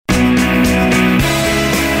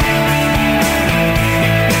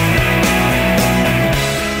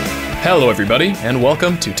Hello everybody, and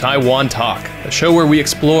welcome to Taiwan Talk, a show where we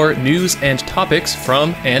explore news and topics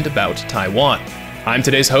from and about Taiwan. I'm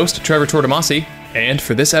today's host, Trevor Tortomasi, and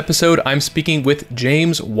for this episode, I'm speaking with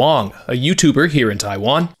James Wong, a YouTuber here in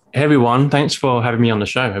Taiwan. Hey everyone, thanks for having me on the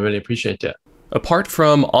show. I really appreciate it. Apart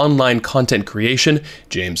from online content creation,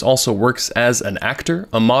 James also works as an actor,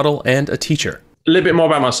 a model, and a teacher. A little bit more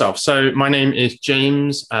about myself. So my name is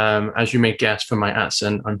James. As you may guess from my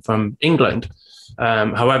accent, I'm from England.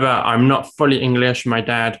 However, I'm not fully English. My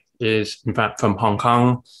dad is, in fact, from Hong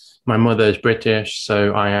Kong. My mother is British,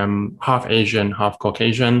 so I am half Asian, half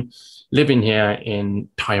Caucasian, living here in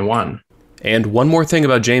Taiwan. And one more thing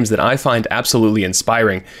about James that I find absolutely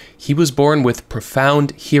inspiring. He was born with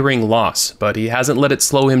profound hearing loss, but he hasn't let it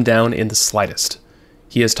slow him down in the slightest.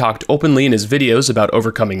 He has talked openly in his videos about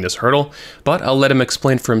overcoming this hurdle, but I'll let him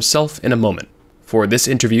explain for himself in a moment. For this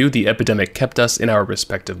interview, the epidemic kept us in our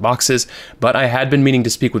respective boxes, but I had been meaning to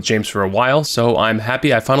speak with James for a while, so I'm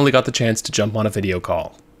happy I finally got the chance to jump on a video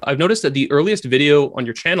call. I've noticed that the earliest video on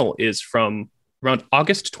your channel is from around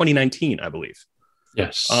August 2019, I believe.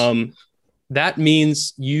 Yes. That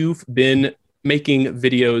means you've been making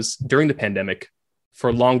videos during the pandemic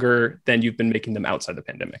for longer than you've been making them outside the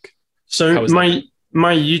pandemic. So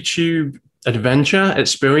my YouTube adventure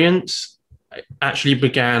experience actually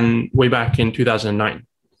began way back in 2009.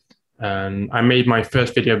 I made my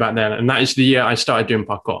first video back then, and that is the year I started doing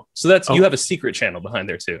parkour. So you have a secret channel behind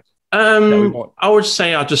there too. I would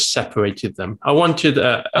say I just separated them. I wanted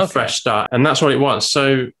a fresh start, and that's what it was.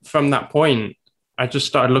 So from that point, I just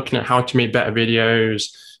started looking at how to make better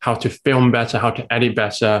videos, how to film better, how to edit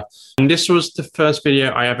better. And this was the first video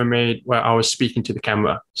I ever made where I was speaking to the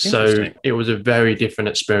camera. So it was a very different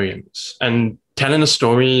experience. And telling a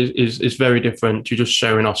story is very different to just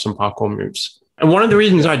showing off some parkour moves. And one of the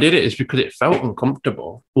reasons I did it is because it felt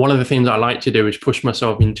uncomfortable. One of the things I like to do is push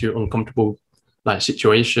myself into uncomfortable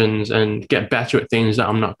situations and get better at things that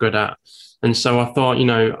I'm not good at. And so I thought,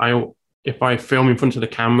 if I film in front of the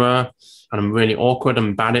camera and I'm really awkward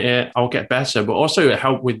and bad at it, I'll get better. But also it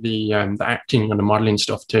helped with the acting and the modeling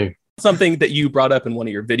stuff too. Something that you brought up in one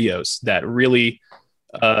of your videos that really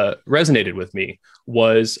resonated with me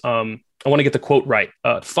was, I want to get the quote right.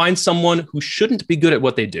 Find someone who shouldn't be good at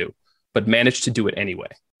what they do, but manage to do it anyway.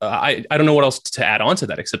 I don't know what else to add on to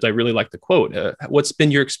that, except I really like the quote. What's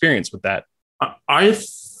been your experience with that? I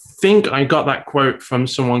think I got that quote from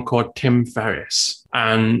someone called Tim Ferriss.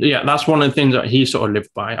 And yeah, that's one of the things that he sort of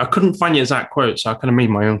lived by. I couldn't find the exact quote, so I kind of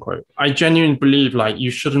made my own quote. I genuinely believe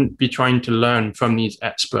you shouldn't be trying to learn from these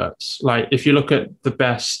experts. If you look at the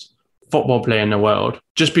best football player in the world,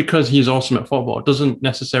 just because he's awesome at football doesn't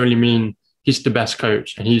necessarily mean he's the best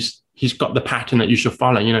coach and he's got the pattern that you should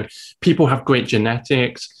follow. People have great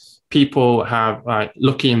genetics, people have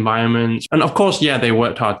lucky environments. And of course, yeah, they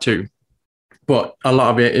worked hard too. But a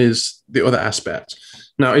lot of it is the other aspect.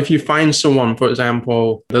 Now, if you find someone, for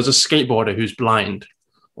example, there's a skateboarder who's blind,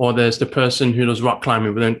 or there's the person who does rock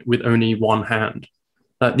climbing with only one hand,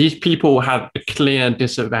 these people have a clear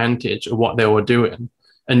disadvantage of what they were doing.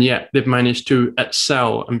 And yet they've managed to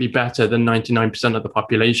excel and be better than 99% of the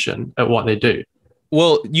population at what they do.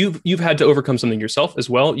 Well, you've had to overcome something yourself as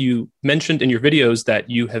well. You mentioned in your videos that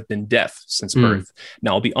you have been deaf since birth.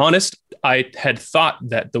 Now, I'll be honest, I had thought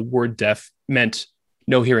that the word deaf meant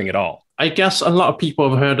no hearing at all. I guess a lot of people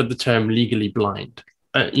have heard of the term legally blind,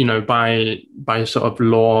 by sort of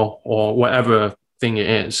law or whatever thing it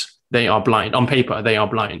is. They are blind. On paper, they are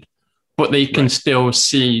blind, but they can still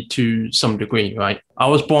see to some degree, right? I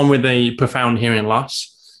was born with a profound hearing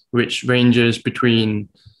loss, which ranges between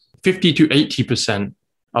 50 to 80%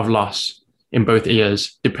 of loss in both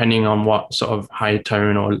ears, depending on what sort of high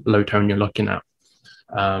tone or low tone you're looking at.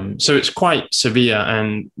 So it's quite severe.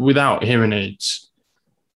 And without hearing aids,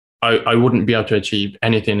 I wouldn't be able to achieve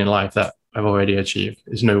anything in life that I've already achieved.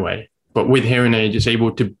 There's no way. But with hearing aids, it's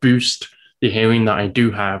able to boost the hearing that I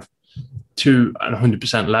do have to a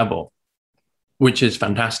 100% level, which is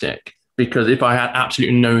fantastic. Because if I had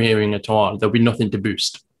absolutely no hearing at all, there'll be nothing to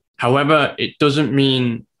boost. However, it doesn't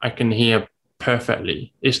mean I can hear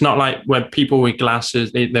perfectly. It's not like where people with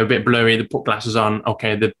glasses, they're a bit blurry, they put glasses on,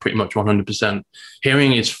 okay, they're pretty much 100%.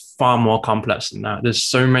 Hearing is far more complex than that. There's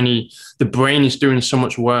so many, the brain is doing so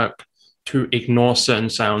much work to ignore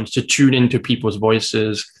certain sounds, to tune into people's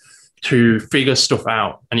voices, to figure stuff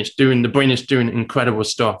out. And the brain is doing incredible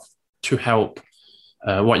stuff to help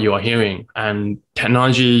what you are hearing. And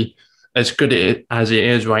technology, as good as it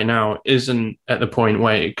is right now, isn't at the point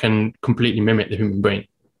where it can completely mimic the human brain.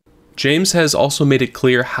 James has also made it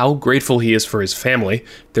clear how grateful he is for his family.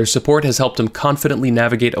 Their support has helped him confidently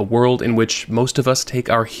navigate a world in which most of us take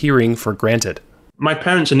our hearing for granted. My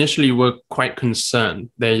parents initially were quite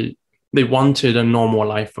concerned. They wanted a normal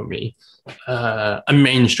life for me, a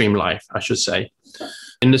mainstream life, I should say.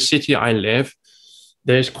 In the city I live,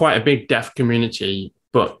 there's quite a big deaf community,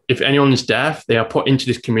 but if anyone is deaf, they are put into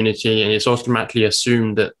this community and it's automatically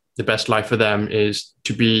assumed that the best life for them is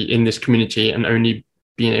to be in this community and only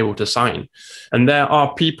being able to sign. And there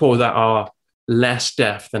are people that are less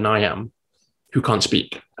deaf than I am who can't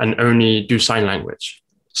speak and only do sign language.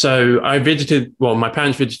 So my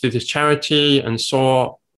parents visited this charity and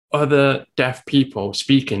saw other deaf people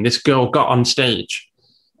speaking. This girl got on stage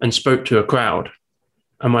and spoke to a crowd.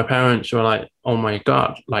 And my parents were like, oh my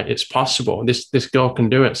God, like it's possible. This girl can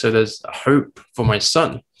do it. So there's hope for my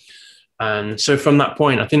son. And so from that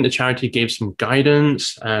point, I think the charity gave some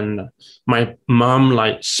guidance, and my mom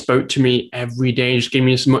like spoke to me every day, just gave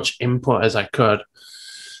me as much input as I could.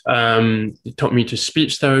 It taught me to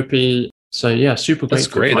speech therapy. So yeah, super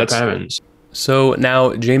grateful to my parents. So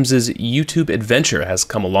now James's YouTube adventure has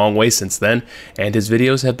come a long way since then, and his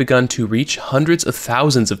videos have begun to reach hundreds of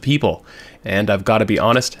thousands of people. And I've got to be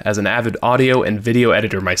honest, as an avid audio and video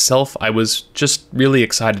editor myself, I was just really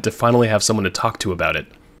excited to finally have someone to talk to about it.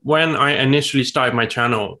 When I initially started my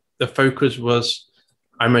channel, the focus was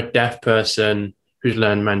I'm a deaf person who's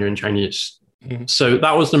learned Mandarin Chinese. Mm-hmm. So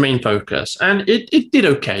that was the main focus, and it did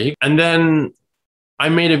okay. And then I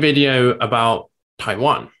made a video about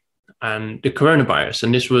Taiwan and the coronavirus.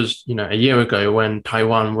 And this was, a year ago when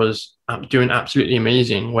Taiwan was doing absolutely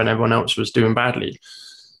amazing when everyone else was doing badly.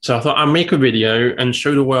 So I thought I'd make a video and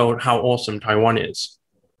show the world how awesome Taiwan is.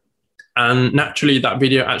 And naturally, that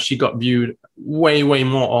video actually got viewed way, way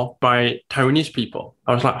more by Taiwanese people.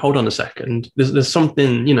 I was like, hold on a second. There's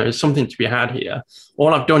something, something to be had here.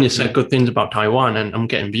 All I've done is say good things about Taiwan and I'm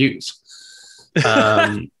getting views.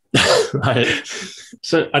 Right.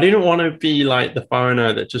 So I didn't want to be like the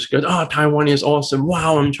foreigner that just goes, oh, Taiwan is awesome.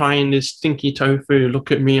 Wow, I'm trying this stinky tofu.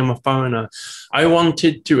 Look at me, I'm a foreigner. I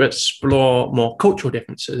wanted to explore more cultural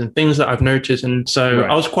differences and things that I've noticed. And so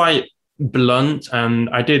I was quite blunt, and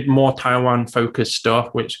I did more Taiwan focused stuff,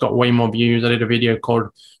 which got way more views. I did a video called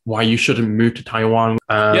Why You Shouldn't Move to Taiwan.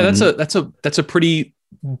 That's a pretty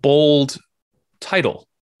bold title.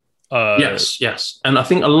 Yes. And I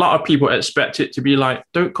think a lot of people expect it to be like,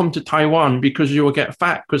 don't come to Taiwan because you will get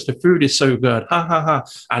fat because the food is so good. Ha ha ha.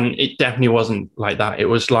 And it definitely wasn't like that. It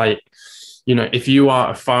was like, if you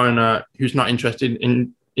are a foreigner who's not interested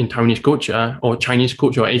in Taiwanese culture or Chinese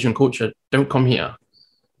culture or Asian culture, don't come here.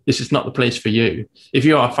 This is not the place for you. If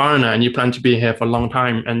you are a foreigner and you plan to be here for a long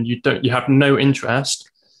time and you have no interest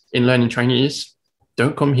in learning Chinese,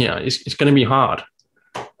 don't come here. It's going to be hard.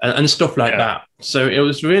 And stuff like that. So it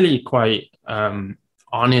was really quite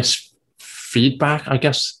honest feedback, I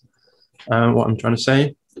guess, what I'm trying to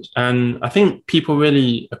say. And I think people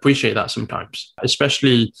really appreciate that sometimes,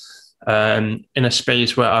 especially in a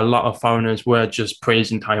space where a lot of foreigners were just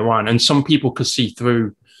praising Taiwan. And some people could see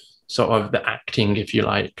through sort of the acting, if you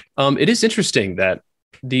like. It is interesting that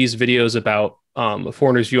these videos about a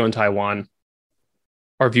foreigner's view on Taiwan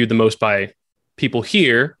are viewed the most by people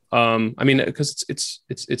here. Because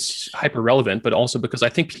it's hyper relevant, but also because I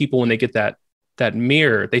think people, when they get that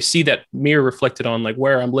mirror, they see that mirror reflected on like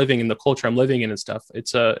where I'm living and the culture I'm living in and stuff.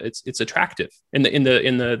 It's attractive in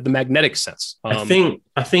the magnetic sense. I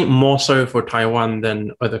think more so for Taiwan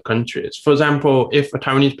than other countries. For example, if a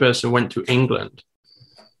Taiwanese person went to England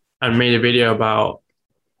and made a video about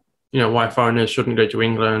why foreigners shouldn't go to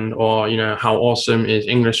England, or how awesome is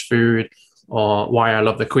English food, or why I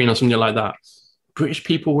love the Queen or something like that, British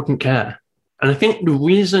people wouldn't care. And I think the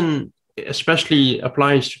reason it especially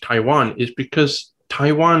applies to Taiwan is because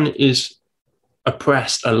Taiwan is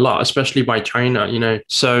oppressed a lot, especially by China,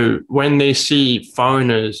 So when they see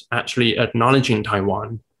foreigners actually acknowledging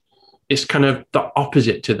Taiwan, it's kind of the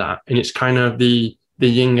opposite to that. And it's kind of the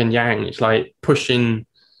yin and yang. It's like pushing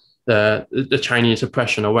the Chinese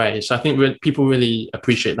oppression away. So I think people really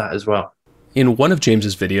appreciate that as well. In one of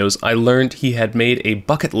James's videos, I learned he had made a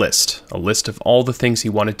bucket list, a list of all the things he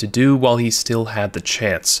wanted to do while he still had the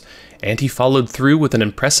chance, and he followed through with an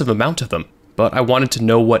impressive amount of them. But I wanted to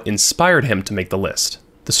know what inspired him to make the list.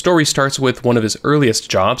 The story starts with one of his earliest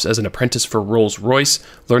jobs as an apprentice for Rolls-Royce,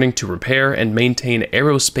 learning to repair and maintain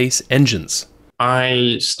aerospace engines.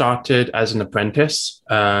 I started as an apprentice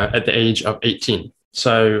at the age of 18.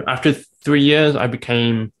 So after 3 years, I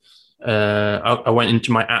went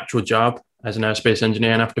into my actual job as an aerospace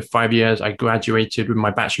engineer. And after 5 years, I graduated with my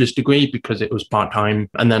bachelor's degree because it was part-time.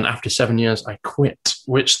 And then after 7 years, I quit,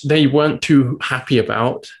 which they weren't too happy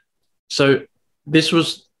about. So this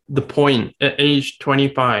was the point at age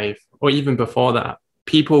 25, or even before that,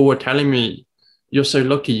 people were telling me you're so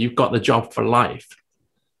lucky you've got the job for life.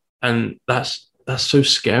 And that's so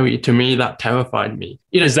scary to me. That terrified me.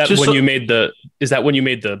 Is that when you made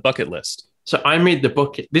the bucket list? So I made the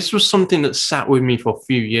bucket. This was something that sat with me for a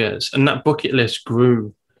few years, and that bucket list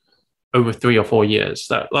grew over 3 or 4 years.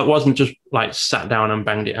 That wasn't just like sat down and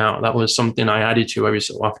banged it out. That was something I added to every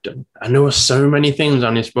so often. And there were so many things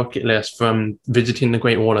on this bucket list, from visiting the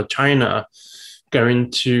Great Wall of China,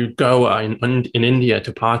 going to Goa in India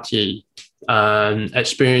to party,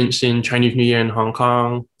 experiencing Chinese New Year in Hong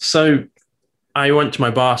Kong. So I went to my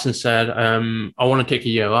boss and said, I want to take a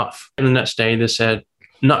year off. And the next day they said,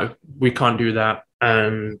 no, we can't do that.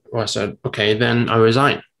 And I said, okay, then I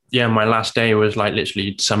resign. Yeah, my last day was like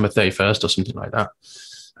literally December 31st or something like that.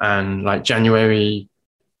 And like January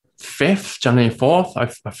 5th, January 4th,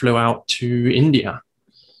 I flew out to India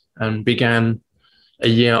and began a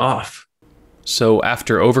year off. So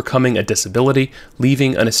after overcoming a disability,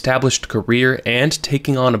 leaving an established career, and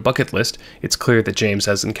taking on a bucket list, it's clear that James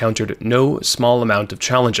has encountered no small amount of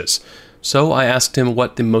challenges. So I asked him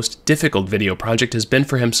what the most difficult video project has been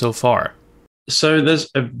for him so far. So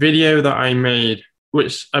there's a video that I made,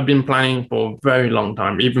 which I've been planning for a very long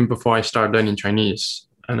time, even before I started learning Chinese.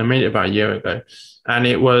 And I made it about a year ago. And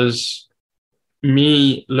it was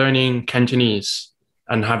me learning Cantonese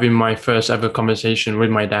and having my first ever conversation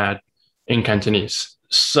with my dad in Cantonese.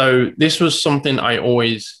 So this was something I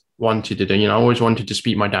always wanted to do. I always wanted to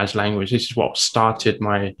speak my dad's language. This is what started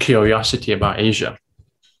my curiosity about Asia.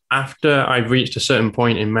 After I reached a certain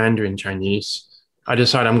point in Mandarin Chinese, I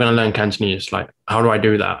decided I'm going to learn Cantonese. Like, how do I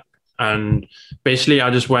do that? And basically, I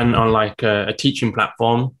just went on like a teaching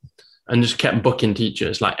platform and just kept booking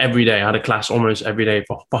teachers. Like every day, I had a class almost every day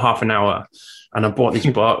for half an hour. And I bought this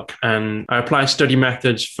book and I applied study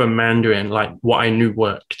methods for Mandarin, like what I knew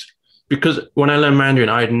worked. Because when I learned Mandarin,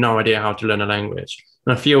 I had no idea how to learn a language.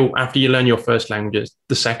 And I feel after you learn your first languages,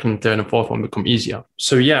 the second, third, and fourth one become easier.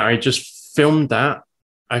 So yeah, I just filmed that.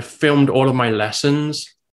 I filmed all of my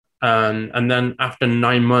lessons. And then after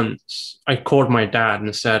 9 months, I called my dad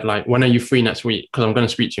and said, like, when are you free next week? Because I'm going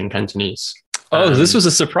to speak to you in Cantonese. Oh, this was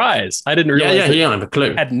a surprise. I didn't realize. Yeah, he didn't have a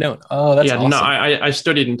clue. Hadn't known. Oh, that's awesome. No, I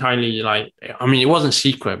studied entirely, like, I mean, it wasn't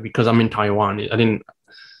secret because I'm in Taiwan.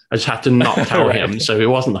 I just had to not tell Right. him. So it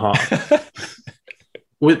wasn't hard.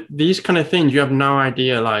 With these kind of things, you have no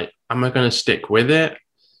idea, like, am I going to stick with it?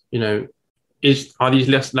 Are these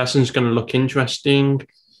lessons going to look interesting?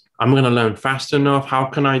 I'm going to learn fast enough. How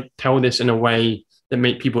can I tell this in a way that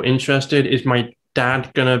make people interested? Is my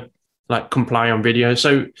dad going to like comply on video?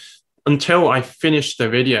 So until I finished the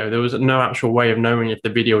video, there was no actual way of knowing if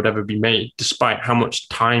the video would ever be made, despite how much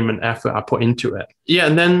time and effort I put into it. Yeah,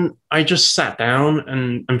 and then I just sat down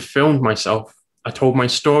and filmed myself. I told my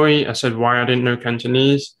story. I said why I didn't know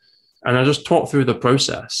Cantonese. And I just talked through the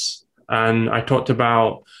process. And I talked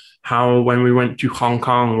about how when we went to Hong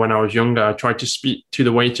Kong when I was younger, I tried to speak to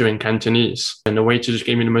the waiter in Cantonese. And the waiter just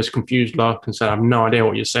gave me the most confused look and said, I have no idea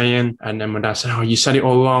what you're saying. And then my dad said, oh, you said it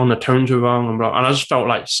all wrong. The tones were wrong. And I just felt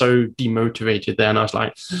like so demotivated there. And I was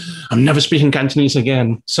like, I'm never speaking Cantonese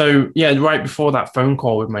again. So yeah, right before that phone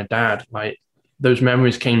call with my dad, like those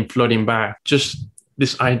memories came flooding back. Just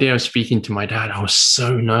this idea of speaking to my dad, I was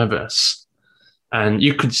so nervous. And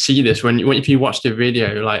you could see this if you watch the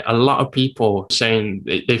video, like a lot of people saying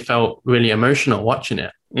they felt really emotional watching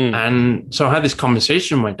it. And so I had this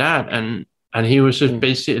conversation with my dad and he was just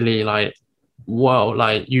basically like, whoa,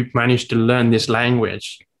 like you've managed to learn this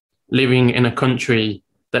language living in a country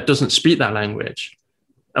that doesn't speak that language.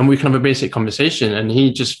 And we can have a basic conversation. And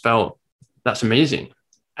he just felt that's amazing.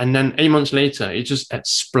 And then 8 months later, it just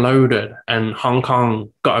exploded and Hong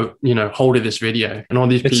Kong got hold of this video. And all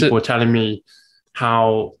these people were telling me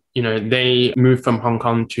how, they moved from Hong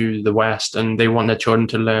Kong to the West and they want their children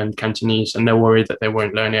to learn Cantonese and they're worried that they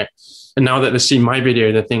won't learn it. And now that they see my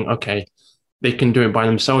video, they think, okay, they can do it by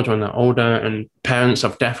themselves when they're older, and parents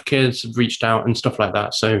of deaf kids have reached out and stuff like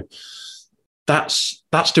that. So that's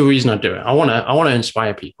the reason I do it. I want to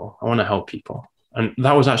inspire people. I want to help people. And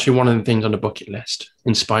that was actually one of the things on the bucket list,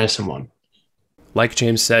 inspire someone. Like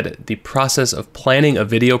James said, the process of planning a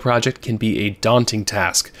video project can be a daunting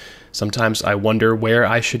task. Sometimes I wonder where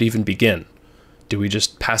I should even begin. Do we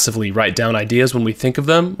just passively write down ideas when we think of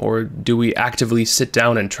them, or do we actively sit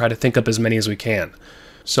down and try to think up as many as we can?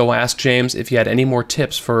 So I asked James if he had any more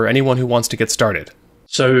tips for anyone who wants to get started.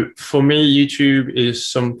 So for me, YouTube is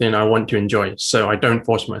something I want to enjoy, so I don't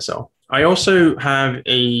force myself. I also have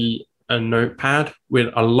a notepad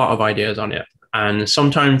with a lot of ideas on it. And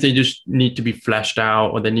sometimes they just need to be fleshed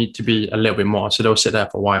out or they need to be a little bit more. So they'll sit there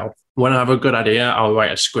for a while. When I have a good idea, I'll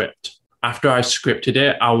write a script. After I've scripted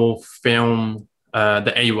it, I will film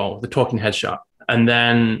the A-roll, the talking head shot. And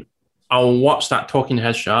then I'll watch that talking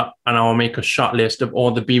head shot and I'll make a shot list of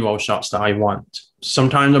all the B-roll shots that I want.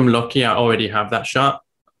 Sometimes I'm lucky I already have that shot.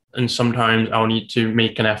 And sometimes I'll need to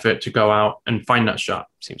make an effort to go out and find that shot.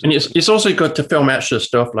 And it's also good to film extra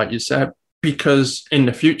stuff, like you said, because in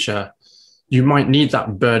the future, you might need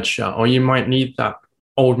that bird shot, or you might need that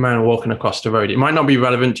old man walking across the road. It might not be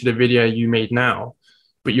relevant to the video you made now,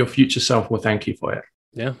 but your future self will thank you for it.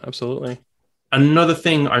 Yeah, absolutely. Another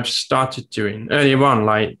thing I've started doing earlier on,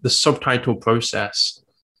 like the subtitle process.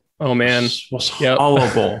 Oh man, was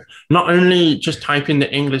horrible. Not only just typing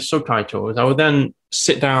the English subtitles, I would then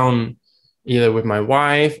sit down either with my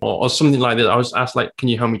wife or something like that. I was asked, like, can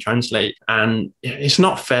you help me translate? And it's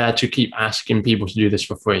not fair to keep asking people to do this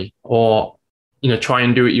for free, or, you know, try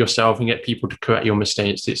and do it yourself and get people to correct your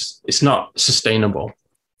mistakes. It's not sustainable.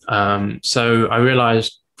 So I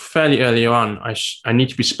realized fairly early on, I need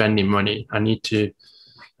to be spending money. I need to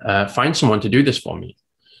find someone to do this for me.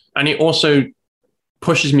 And it also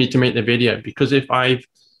pushes me to make the video, because if I've,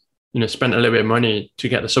 you know, spent a little bit of money to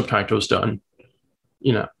get the subtitles done,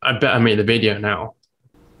 you know, I better make the video now.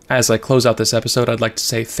 As I close out this episode, I'd like to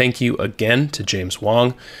say thank you again to James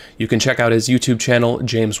Wong. You can check out his YouTube channel,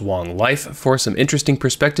 James Wong Life, for some interesting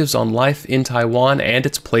perspectives on life in Taiwan and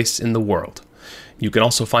its place in the world. You can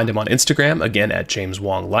also find him on Instagram, again at James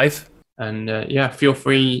Wong Life. And feel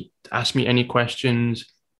free to ask me any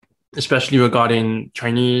questions, especially regarding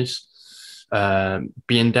Chinese,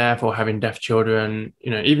 being deaf or having deaf children. You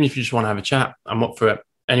know, even if you just want to have a chat, I'm up for it.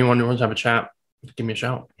 Anyone who wants to have a chat, give me a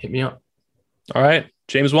shout. Hit me up. All right.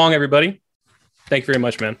 James Wong, everybody. Thank you very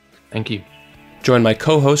much, man. Thank you. Join my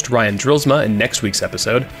co-host Ryan Drillsma in next week's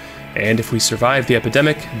episode. And if we survive the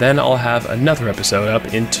epidemic, then I'll have another episode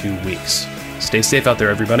up in 2 weeks. Stay safe out there,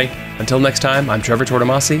 everybody. Until next time, I'm Trevor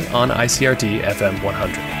Tortomasi on ICRT FM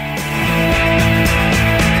 100.